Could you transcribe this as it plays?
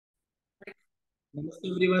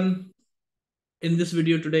Namaste everyone. In this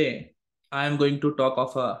video today, I am going to talk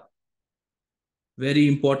of a very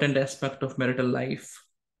important aspect of marital life,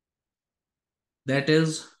 that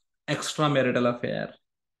is extramarital affair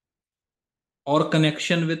or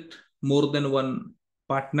connection with more than one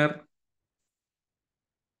partner.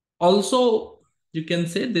 Also, you can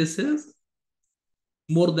say this is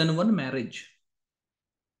more than one marriage.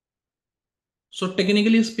 So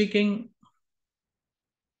technically speaking,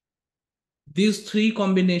 these three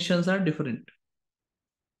combinations are different.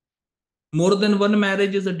 More than one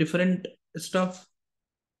marriage is a different stuff.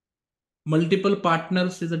 Multiple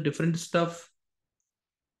partners is a different stuff.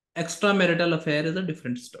 Extramarital affair is a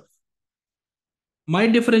different stuff. My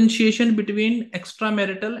differentiation between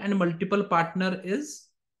extramarital and multiple partner is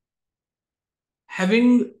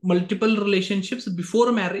having multiple relationships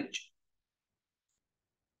before marriage,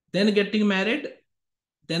 then getting married,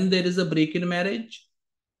 then there is a break in marriage,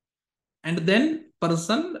 and then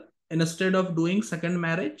person, instead of doing second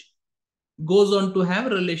marriage, goes on to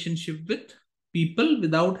have relationship with people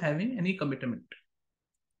without having any commitment.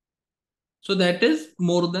 So that is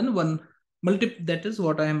more than one that is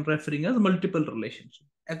what I am referring as multiple relationship.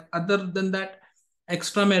 Other than that,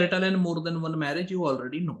 extramarital and more than one marriage you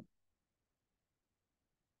already know.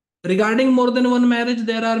 Regarding more than one marriage,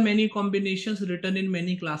 there are many combinations written in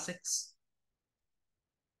many classics.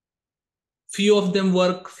 Few of them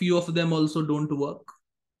work, few of them also don't work.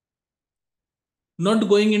 Not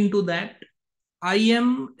going into that, I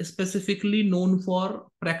am specifically known for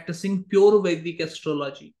practicing pure Vedic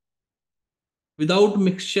astrology without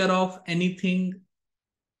mixture of anything,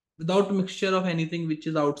 which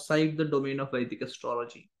is outside the domain of Vedic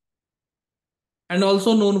astrology. And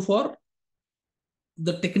also known for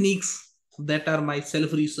the techniques that are my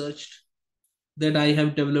self-researched, that I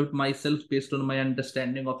have developed myself based on my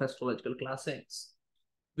understanding of astrological classics,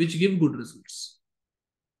 which give good results.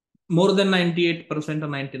 More than 98% or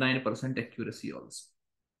 99% accuracy also.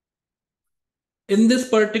 In this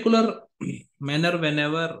particular manner,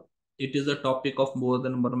 whenever it is a topic of more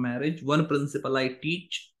than one marriage, one principle I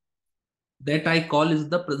teach that I call is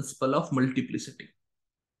the principle of multiplicity.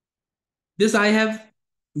 This I have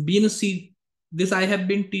been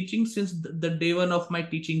teaching since the day one of my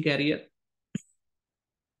teaching career.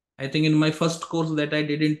 I think in my first course that I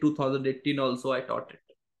did in 2018 also I taught it.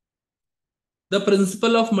 The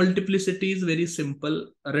principle of multiplicity is very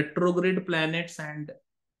simple. Retrograde planets and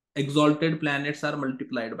exalted planets are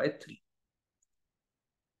multiplied by 3.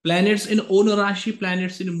 Planets in own Rashi,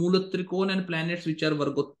 planets in Mula Trikon, and planets which are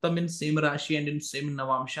Vargottam in same Rashi and in same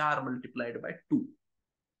Navamsha are multiplied by 2.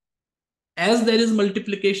 As there is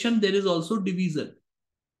multiplication, there is also division.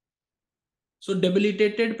 So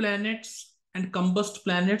debilitated planets and combust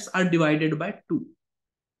planets are divided by 2.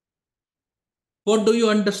 What do you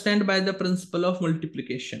understand by the principle of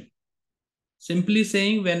multiplication? Simply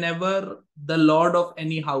saying, whenever the lord of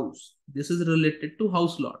any house, this is related to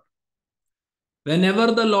house lord.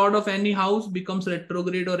 Whenever the lord of any house becomes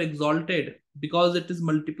retrograde or exalted, because it is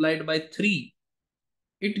multiplied by 3,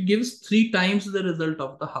 it gives 3 times the result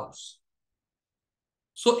of the house.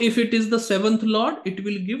 So if it is the 7th lord, it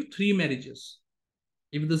will give 3 marriages.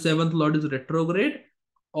 If the 7th lord is retrograde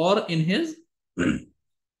or in his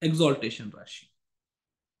exaltation Rashi.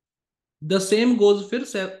 The same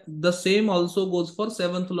also goes for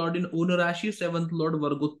 7th lord in Una Rashi, 7th lord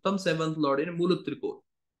Varguttam, 7th lord in Mulutriko,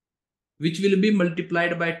 which will be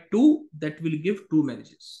multiplied by 2, that will give 2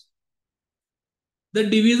 marriages. The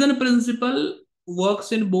division principle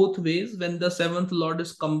works in both ways. When the 7th lord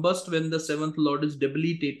is combust, when the 7th lord is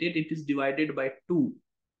debilitated, it is divided by 2,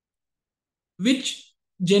 which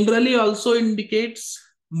generally also indicates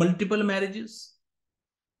multiple marriages.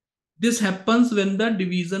 This happens when the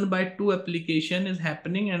division by 2 application is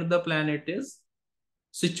happening and the planet is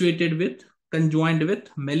conjoined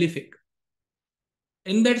with malefic.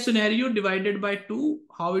 In that scenario, divided by 2,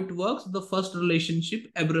 how it works, the first relationship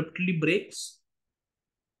abruptly breaks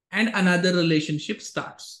and another relationship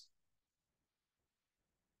starts.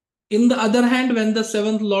 In the other hand, when the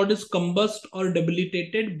 7th lord is combust or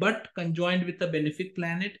debilitated but conjoined with a benefic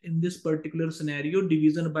planet, in this particular scenario,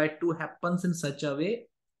 division by 2 happens in such a way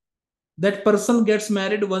that person gets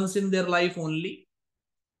married once in their life only,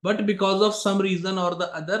 but because of some reason or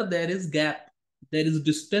the other, there is gap, there is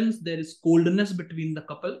distance, there is coldness between the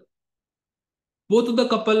couple. Both of the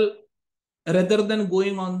couple, rather than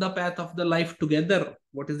going on the path of the life together,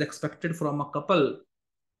 what is expected from a couple,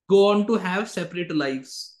 go on to have separate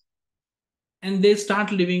lives and they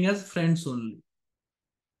start living as friends only.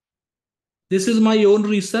 This is my own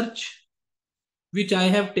research. which I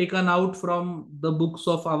have taken out from the books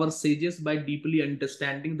of our sages by deeply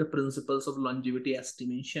understanding the principles of longevity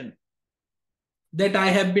estimation that I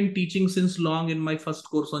have been teaching since long in my first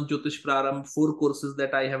course on Jyotish Prarambh, 4 courses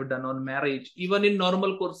that I have done on marriage, even in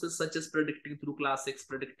normal courses such as predicting through classics,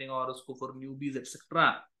 predicting horoscope for newbies,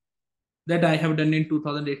 etc. that I have done in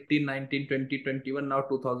 2018, 19, 20, 21, now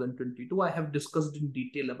 2022. I have discussed in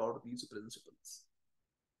detail about these principles.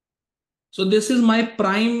 So this is my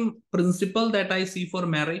prime principle that I see for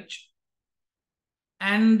marriage.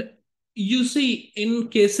 And you see, in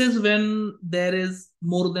cases when there is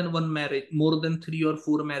more than one marriage, more than 3 or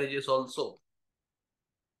 4 marriages also,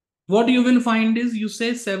 what you will find is you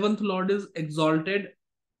say seventh lord is exalted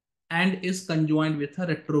and is conjoined with a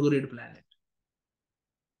retrograde planet.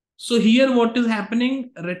 So here what is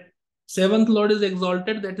happening? Seventh lord is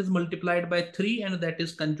exalted, that is multiplied by 3, and that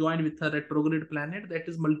is conjoined with a retrograde planet, that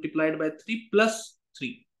is multiplied by 3 plus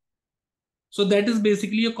 3. So that is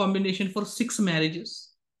basically a combination for 6 marriages.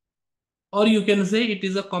 Or you can say it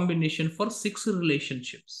is a combination for 6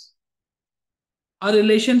 relationships. A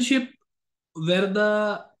relationship where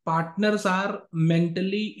the partners are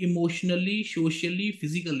mentally, emotionally, socially,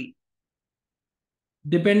 physically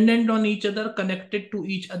dependent on each other, connected to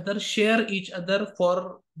each other, share each other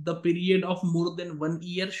for the period of more than 1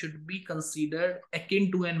 year should be considered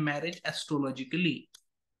akin to a marriage astrologically,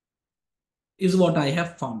 is what I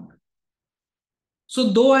have found. So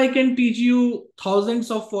though I can teach you thousands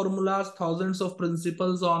of formulas, thousands of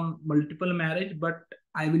principles on multiple marriage, but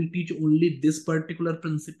I will teach only this particular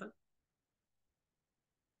principle.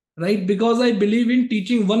 Right? Because I believe in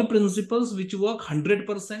teaching one principles which work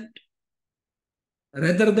 100%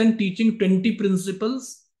 rather than teaching 20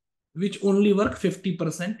 principles which only work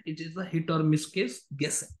 50%. It is a hit or miss case,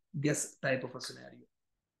 guess type of a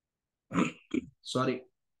scenario. Sorry.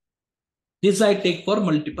 This I take for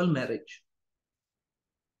multiple marriage.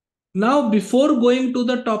 Now, before going to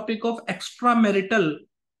the topic of extramarital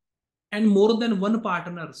and more than one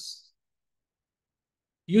partners,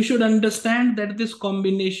 you should understand that this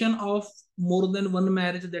combination of more than one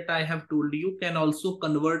marriage that I have told you can also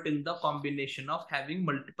convert in the combination of having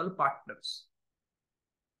multiple partners.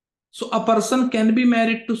 So a person can be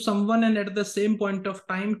married to someone and at the same point of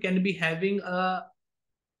time can be having a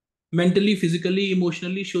mentally, physically,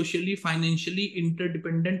 emotionally, socially, financially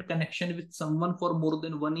interdependent connection with someone for more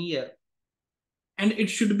than 1 year. And it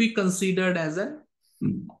should be considered as an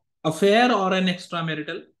affair or an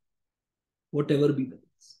extramarital, whatever be the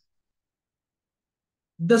case.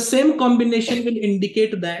 The same combination will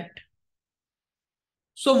indicate that.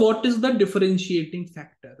 So what is the differentiating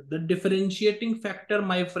factor? The differentiating factor,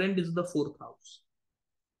 my friend, is the 4th house.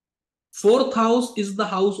 4th house is the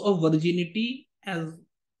house of virginity. As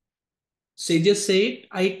sages say it,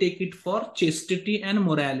 I take it for chastity and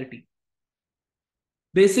morality.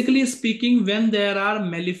 Basically speaking, when there are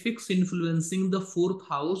malefics influencing the 4th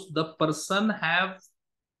house, the person have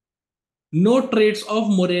no traits of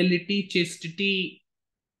morality, chastity,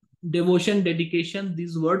 devotion, dedication.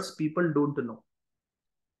 These words people don't know.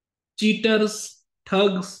 Cheaters,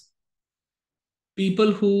 thugs,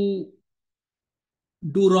 people who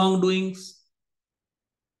do wrongdoings,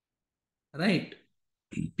 right?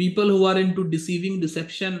 People who are into deceiving,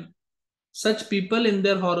 deception, such people in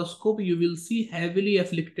their horoscope, you will see heavily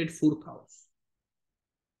afflicted 4th house.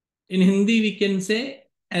 In Hindi, we can say,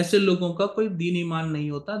 ऐसे लोगों का कोई दीन ईमान नहीं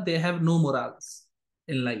होता. They have no morals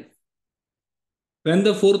in life. When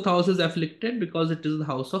the 4th house is afflicted, because it is the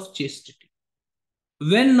house of chastity.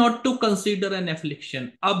 When not to consider an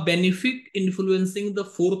affliction, a benefic influencing the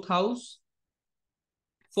 4th house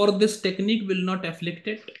for this technique will not afflict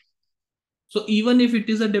it. So even if it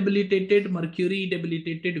is a debilitated Mercury,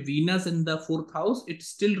 debilitated Venus in the 4th house, it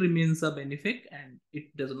still remains a benefic and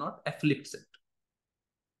it does not afflict it.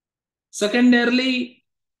 Secondarily,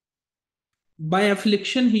 by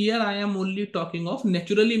affliction here, I am only talking of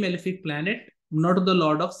naturally malefic planet, not the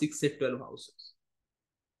lord of 6, 8, 12 houses.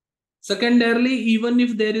 Secondarily, even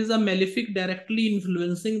if there is a malefic directly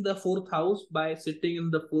influencing the 4th house by sitting in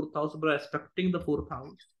the 4th house, by aspecting the 4th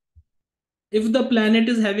house, if the planet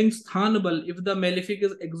is having sthanabal, if the malefic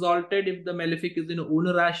is exalted, if the malefic is in own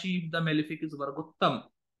Rashi, if the malefic is Vargottam,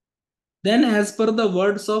 then as per the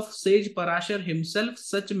words of sage Parashar himself,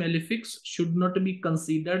 such malefics should not be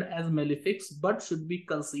considered as malefics, but should be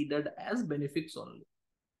considered as benefics only.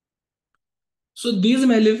 So these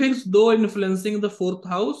malefics, though influencing the 4th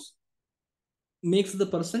house, makes the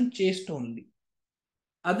person chaste only.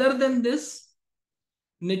 Other than this,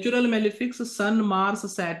 natural malefics, Sun, Mars,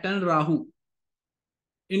 Saturn, Rahu,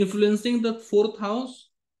 influencing the 4th house,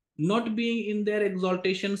 not being in their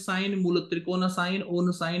exaltation sign, Mulatrikona sign,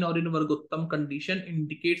 own sign, or in Vargottam condition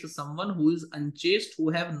indicates someone who is unchaste, who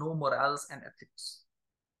have no morals and ethics.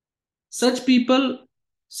 Such people,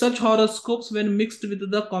 such horoscopes, when mixed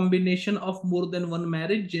with the combination of more than one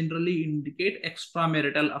marriage, generally indicate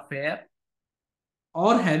extramarital affair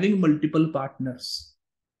or having multiple partners,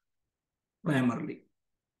 primarily.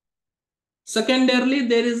 Secondarily,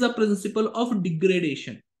 there is a principle of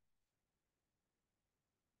degradation.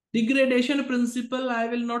 Degradation principle, I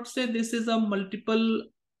will not say this is a multiple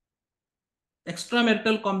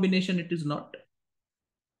extramarital combination, it is not.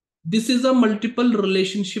 This is a multiple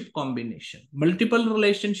relationship combination. Multiple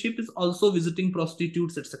relationship is also visiting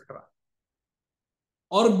prostitutes, etc.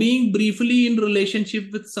 Or being briefly in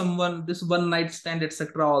relationship with someone, this one night stand,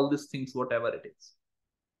 etc. All these things, whatever it is.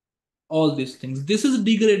 All these things. This is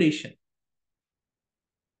degradation.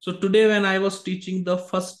 So today when I was teaching the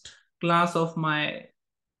first class of my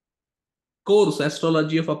course,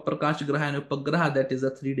 Astrology of Aprakash Graha and Upagraha, that is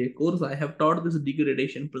a 3-day course, I have taught this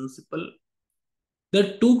degradation principle.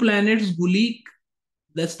 The two planets, Gulik,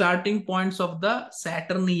 the starting points of the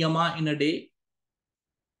Saturn Yama in a day,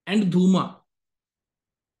 and Dhuma,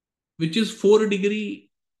 which is 4 degree,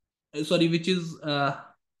 which is 5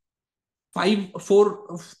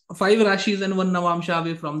 rashis and 1 Navamsha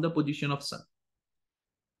away from the position of Sun.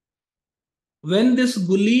 When this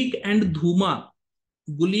Gulik and Dhuma,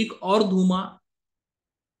 Gulik or Dhuma,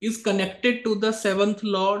 is connected to the 7th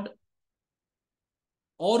Lord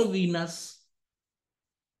or Venus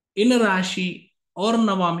in Rashi or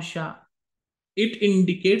Navamsha, it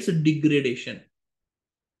indicates degradation.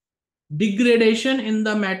 Degradation in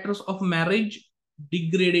the matters of marriage,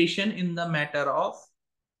 degradation in the matter of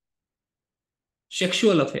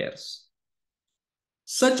sexual affairs.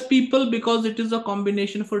 Such people, because it is a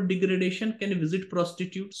combination for degradation, can visit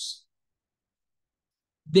prostitutes.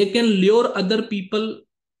 They can lure other people,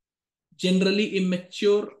 generally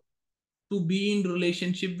immature, to be in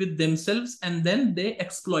relationship with themselves, and then they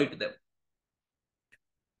exploit them.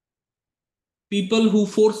 People who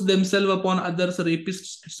force themselves upon others,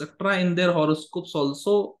 rapists, etc., in their horoscopes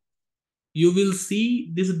also, you will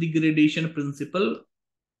see this degradation principle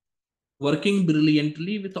working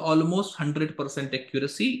brilliantly with almost 100%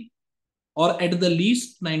 accuracy, or at the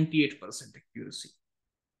least 98% accuracy.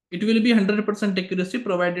 It will be 100% accuracy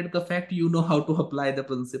provided the fact you know how to apply the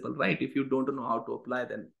principle, right? If you don't know how to apply,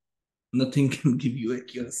 then nothing can give you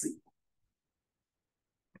accuracy.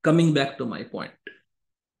 Coming back to my point.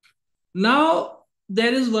 Now,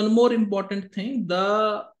 there is one more important thing,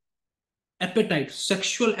 the appetite,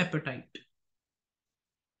 sexual appetite.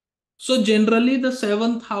 So generally the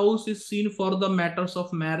 7th house is seen for the matters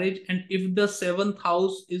of marriage, and if the 7th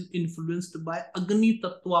house is influenced by Agni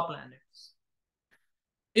Tattva planets,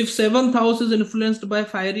 if 7th house is influenced by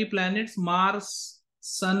fiery planets, Mars,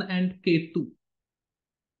 Sun and Ketu,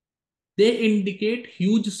 they indicate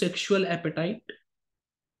huge sexual appetite.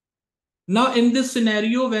 Now in this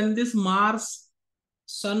scenario, when this Mars,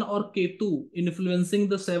 Sun or Ketu influencing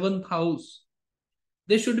the 7th house,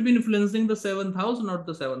 they should be influencing the 7th house, not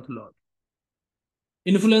the 7th Lord.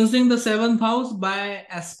 Influencing the 7th house by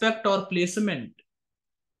aspect or placement,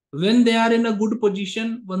 when they are in a good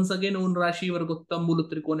position, once again, own Rashi, Vargottam,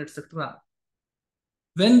 Mulatrikon, etc.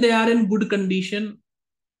 When they are in good condition,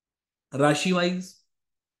 Rashi wise,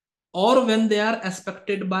 or when they are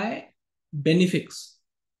aspected by benefics,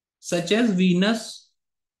 such as Venus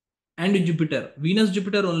and Jupiter. Venus,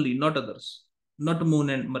 Jupiter only, not others. Not Moon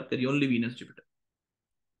and Mercury, only Venus, Jupiter.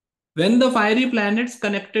 When the fiery planets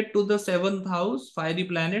connected to the 7th house, fiery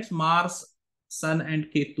planets, Mars, Sun and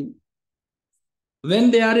Ketu, when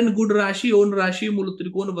they are in good Rashi, own Rashi,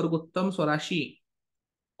 Mulatrikon, Vargottam, Swarashi,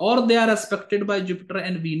 or they are aspected by Jupiter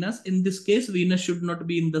and Venus, in this case, Venus should not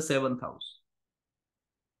be in the 7th house.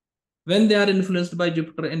 When they are influenced by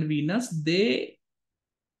Jupiter and Venus,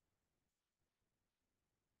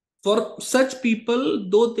 for such people,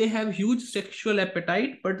 though they have huge sexual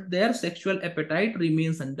appetite, but their sexual appetite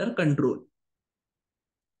remains under control.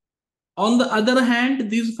 On the other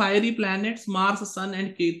hand, these fiery planets, Mars, Sun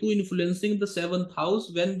and Ketu influencing the 7th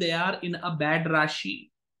house, when they are in a bad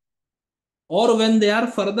Rashi, or when they are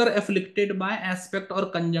further afflicted by aspect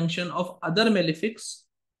or conjunction of other malefics,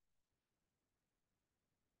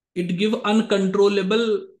 it gives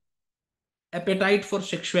uncontrollable appetite for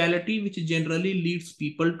sexuality, which generally leads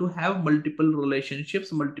people to have multiple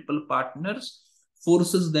relationships, multiple partners,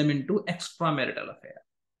 forces them into extramarital affair.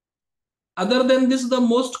 Other than this, the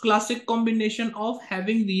most classic combination of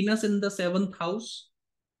having Venus in the 7th house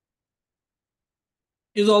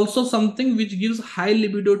is also something which gives high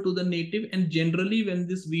libido to the native, and generally when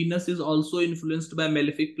this Venus is also influenced by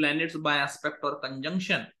malefic planets by aspect or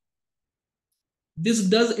conjunction, this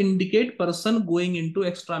does indicate person going into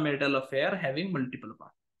extramarital affair having multiple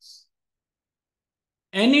partners.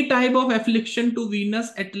 Any type of affliction to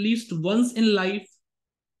Venus at least once in life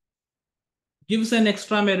gives an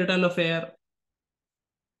extramarital affair.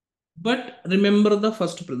 But remember the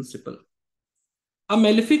first principle. A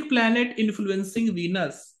malefic planet influencing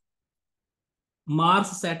Venus,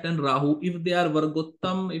 Mars, Saturn, Rahu, if they are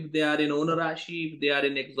Vargottam, if they are in Ona Rashi, if they are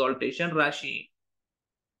in exaltation Rashi,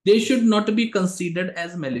 they should not be considered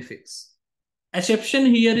as malefics. Exception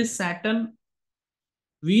here is Saturn.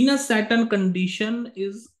 Venus-Saturn condition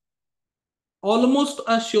is almost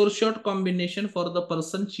a sure shot combination for the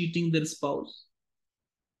person cheating their spouse,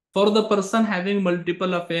 for the person having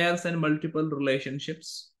multiple affairs and multiple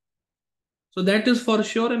relationships. So that is for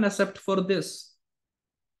sure, and except for this,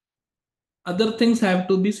 other things have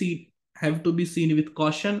to be seen with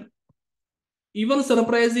caution. Even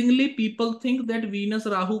surprisingly, people think that Venus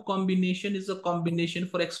Rahu combination is a combination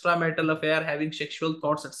for extramarital affair, having sexual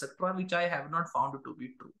thoughts, etc., which I have not found to be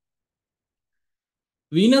true.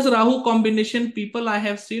 Venus Rahu combination people I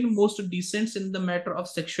have seen most decent in the matter of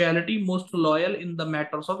sexuality, most loyal in the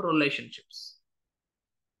matters of relationships.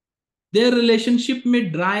 Their relationship may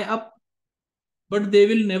dry up, but they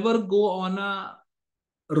will never go on a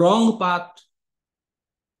wrong path.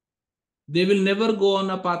 They will never go on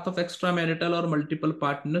a path of extramarital or multiple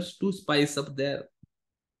partners to spice up their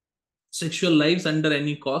sexual lives under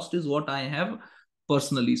any cost, is what I have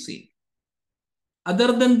personally seen.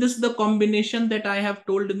 Other than this, the combination that I have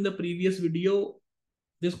told in the previous video,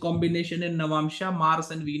 this combination in Navamsha,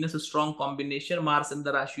 Mars and Venus, a strong combination. Mars in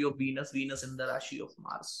the Rashi of Venus, Venus in the Rashi of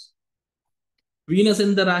Mars. Venus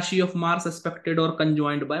in the Rashi of Mars aspected or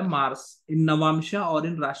conjoined by Mars in Navamsha or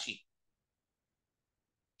in Rashi.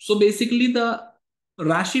 So basically the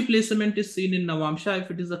Rashi placement is seen in Navamsha.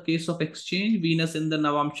 If it is a case of exchange, Venus in the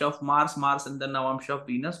Navamsha of Mars, Mars in the Navamsha of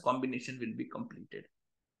Venus, combination will be completed.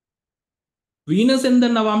 Venus in the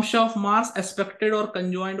Navamsha of Mars aspected or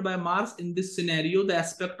conjoined by Mars, in this scenario, the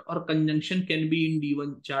aspect or conjunction can be in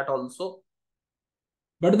D1 chart also.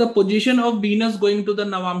 But the position of Venus going to the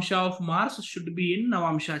Navamsha of Mars should be in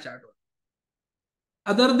Navamsha chart.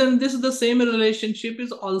 Other than this, the same relationship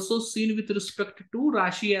is also seen with respect to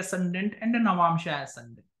Rashi ascendant and Navamsha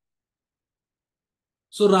ascendant.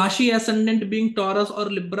 So Rashi ascendant being Taurus or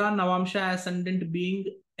Libra, Navamsha ascendant being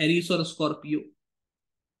Aries or Scorpio.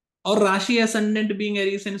 Or Rashi ascendant being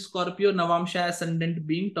Aries and Scorpio, Navamsha ascendant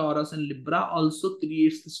being Taurus and Libra also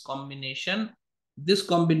creates this combination. This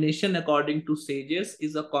combination, according to sages,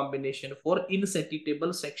 is a combination for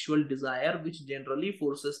insatiable sexual desire, which generally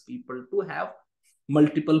forces people to have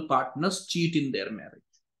multiple partners, cheat in their marriage.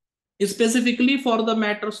 Specifically for the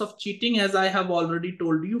matters of cheating, as I have already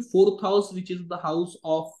told you, fourth house, which is the house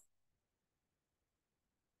of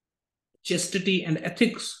chastity and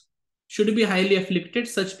ethics, should be highly afflicted.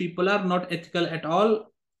 Such people are not ethical at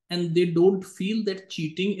all, and they don't feel that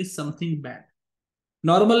cheating is something bad.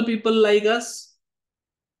 Normal people like us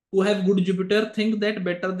who have good Jupiter think that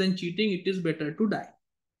better than cheating, it is better to die.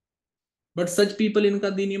 But such people,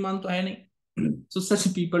 inka deen iman to hai nahi. So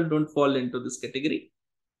such people don't fall into this category.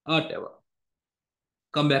 Whatever.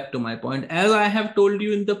 Come back to my point. As I have told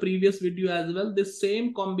you in the previous video as well, this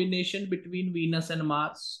same combination between Venus and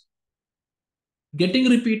Mars getting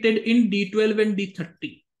repeated in D12 and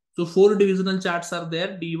D30. So 4 divisional charts are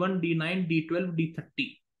there: D1, D9, D12,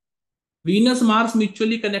 D30. Venus, Mars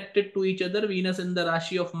mutually connected to each other. Venus in the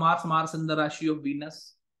Rashi of Mars, Mars in the Rashi of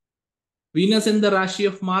Venus. Venus in the Rashi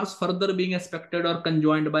of Mars further being aspected or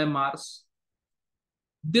conjoined by Mars.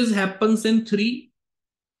 This happens in 3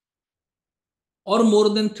 or more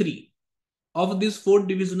than 3 of these 4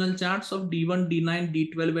 divisional charts of D1, D9,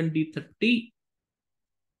 D12 and D30.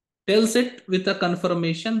 Tells it with a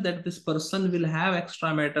confirmation that this person will have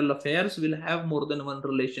extramarital affairs, will have more than one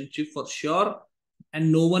relationship for sure,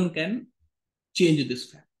 and no one can change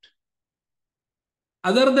this fact.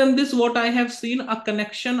 Other than this, what I have seen, a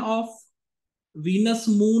connection of Venus,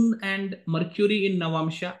 Moon and Mercury in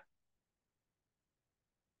Navamsha,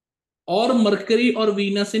 or Mercury or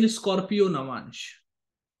Venus in Scorpio Navamsha.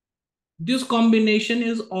 This combination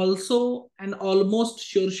is also an almost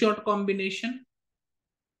sure shot combination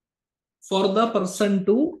for the person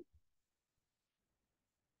to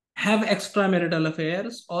have extramarital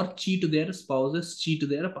affairs or cheat their spouses, cheat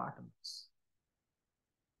their partners.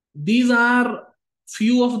 These are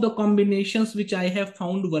few of the combinations which I have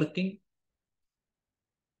found working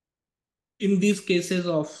in these cases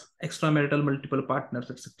of extramarital multiple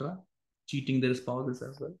partners, etc. cheating their spouses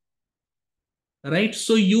as well. Right?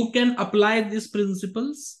 So you can apply these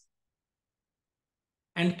principles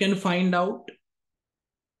and can find out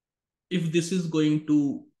if this is going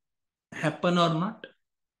to happen or not.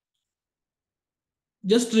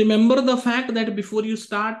 Just remember the fact that before you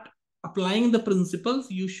start applying the principles,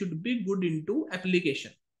 you should be good into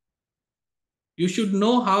application. You should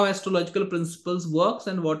know how astrological principles works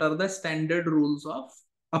and what are the standard rules of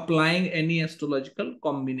applying any astrological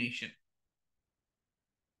combination.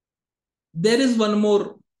 There is one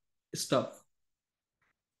more stuff.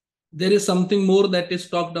 There is something more that is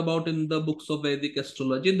talked about in the books of Vedic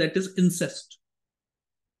astrology, that is incest.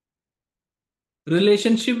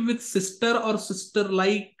 Relationship with sister or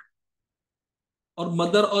sister-like, or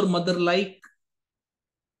mother-like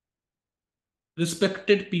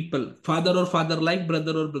respected people, father or father-like,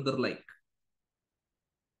 brother or brother-like.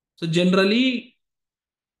 So generally,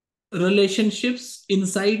 relationships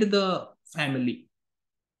inside the family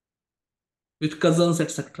with cousins,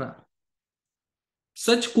 etc.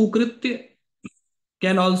 Such kukritya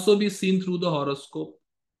can also be seen through the horoscope.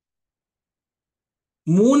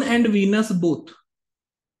 Moon and Venus both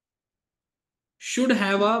should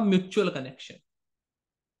have a mutual connection.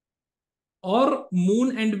 Or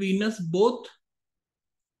Moon and Venus both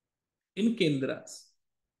in Kendras.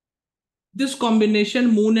 This combination,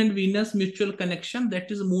 Moon and Venus mutual connection, that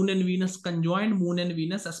is Moon and Venus conjoined, Moon and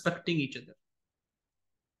Venus aspecting each other.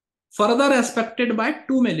 Further aspected by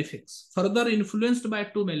two malefics, further influenced by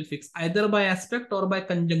two malefics, either by aspect or by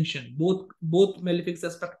conjunction. Both malefics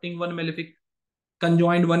aspecting one malefic,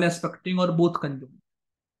 conjoined one aspecting, or both conjoined.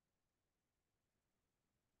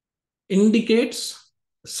 Indicates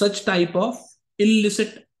such type of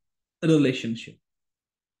illicit relationship.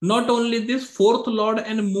 Not only this, fourth lord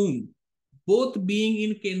and moon, both being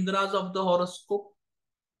in kendras of the horoscope,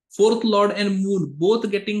 fourth lord and moon both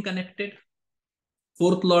getting connected,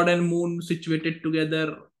 fourth lord and moon situated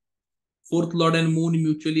together, fourth lord and moon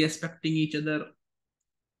mutually aspecting each other.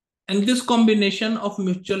 And this combination of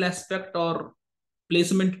mutual aspect or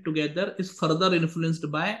placement together is further influenced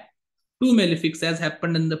by two malefics as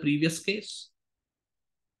happened in the previous case.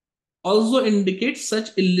 Also indicates such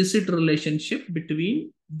illicit relationship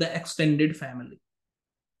between the extended family.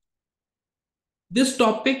 This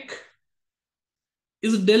topic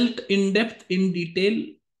is dealt in depth, in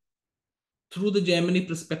detail through the Gemini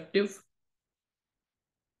perspective,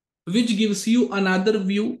 which gives you another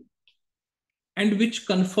view and which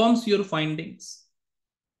confirms your findings.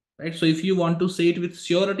 Right? So if you want to say it with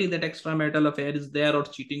surety that extramarital affair is there or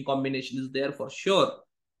cheating combination is there for sure,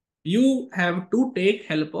 you have to take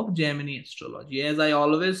help of Gemini astrology. As I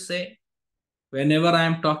always say, whenever I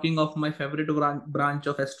am talking of my favorite branch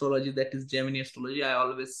of astrology, that is Gemini astrology, I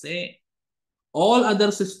always say all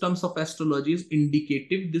other systems of astrology is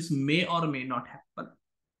indicative. This may or may not happen.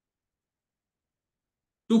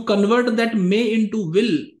 To convert that may into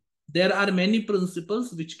will, there are many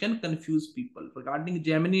principles which can confuse people. Regarding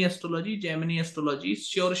Gemini astrology is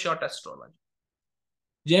sure shot astrology.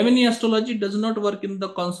 Gemini astrology does not work in the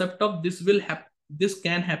concept of this will happen, this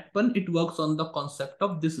can happen. It works on the concept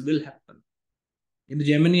of this will happen. In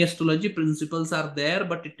Gemini astrology, principles are there,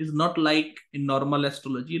 but it is not like in normal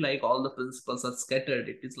astrology, like all the principles are scattered.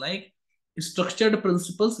 It is like structured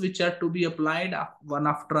principles which are to be applied one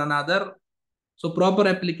after another. So proper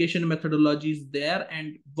application methodology is there,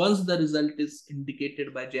 and once the result is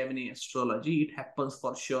indicated by Gemini astrology, it happens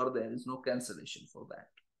for sure. There is no cancellation for that.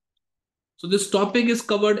 So this topic is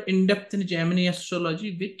covered in depth in Gemini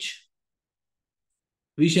astrology, which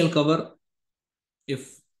we shall cover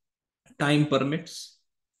if time permits.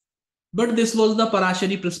 But this was the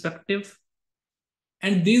Parashari perspective,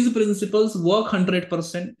 and these principles work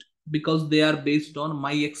 100% because they are based on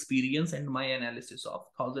my experience and my analysis of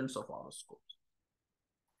thousands of horoscopes.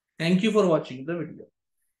 Thank you for watching the video.